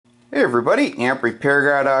Hey everybody,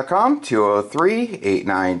 AmpRepairGuy.com,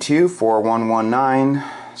 203-892-4119.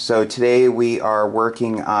 So today we are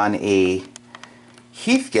working on a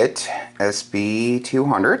Heathkit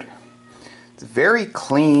Sb-200. It's a very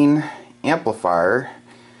clean amplifier.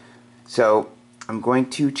 So I'm going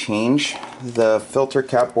to change the filter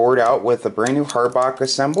cap board out with a brand new Harbach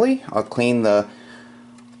assembly. I'll clean the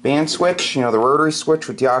band switch, the rotary switch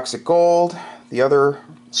with deoxit gold. The other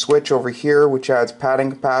switch over here, which adds padding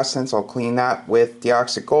capacitance, I'll clean that with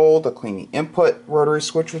deoxit gold. I'll clean the input rotary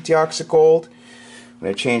switch with deoxit gold. I'm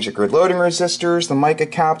going to change the grid loading resistors, the mica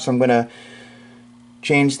caps. I'm going to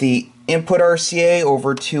change the input RCA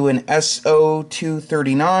over to an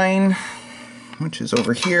SO239, which is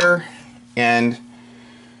over here, and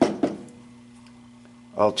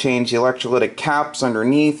I'll change the electrolytic caps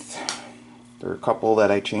underneath. There are a couple that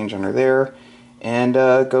I change under there, and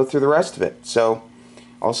go through the rest of it. So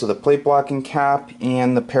also the plate blocking cap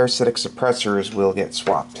and the parasitic suppressors will get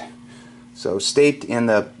swapped. So stay in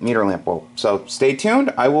the meter lamp bulb. So stay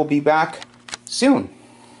tuned. I will be back soon.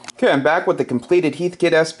 Okay, I'm back with the completed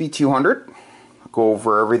Heathkit Sb-200. I'll go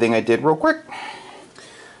over everything I did real quick.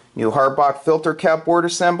 New Harbach filter cap board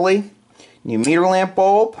assembly, new meter lamp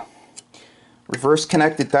bulb, reverse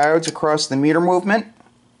connected diodes across the meter movement,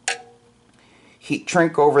 heat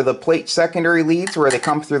shrink over the plate secondary leads where they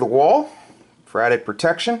come through the wall for added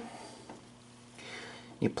protection.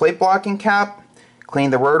 New plate blocking cap, clean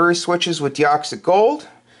the rotary switches with deoxit gold,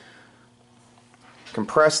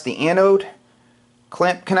 compress the anode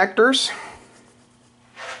clamp connectors.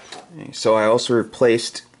 So I also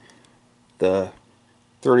replaced the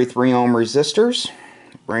 33 ohm resistors,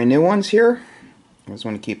 brand new ones here. I just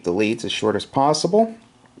want to keep the leads as short as possible,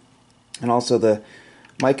 and also the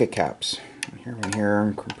mica caps. Here and here,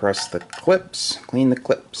 and compress the clips, clean the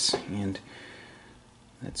clips, and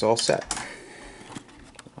it's all set.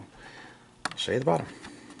 I'll show you the bottom.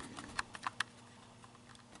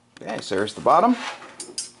 Okay, so there's the bottom.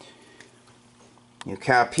 New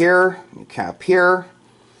cap here, new cap here.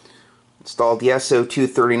 Installed the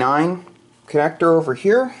SO239 connector over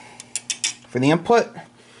here for the input.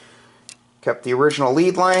 Kept the original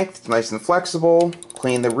lead length, it's nice and flexible.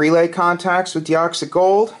 Cleaned the relay contacts with deoxit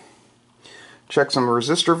gold. Check some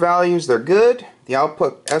resistor values, they're good. The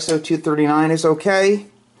output SO239 is okay.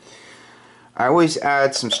 I always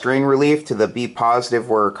add some strain relief to the B positive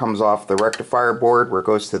where it comes off the rectifier board, where it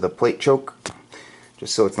goes to the plate choke,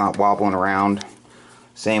 just so it's not wobbling around.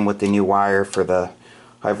 Same with the new wire for the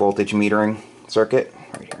high voltage metering circuit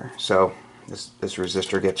right here. So this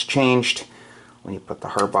resistor gets changed when you put the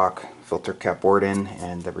Harbach filter cap board in,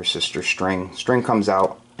 and the resistor string comes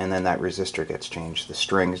out, and then that resistor gets changed. The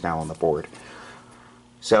string is now on the board.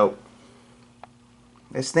 So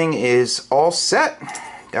this thing is all set.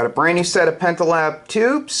 Got a brand new set of Pentalab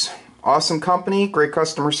tubes. Awesome company, great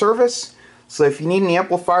customer service. So if you need an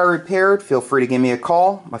amplifier repaired, feel free to give me a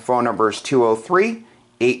call. My phone number is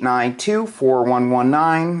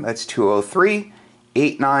 203-892-4119. That's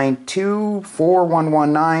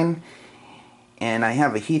 203-892-4119. And I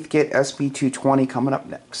have a Heathkit Sb-220 coming up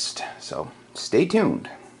next. So stay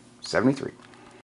tuned. 73.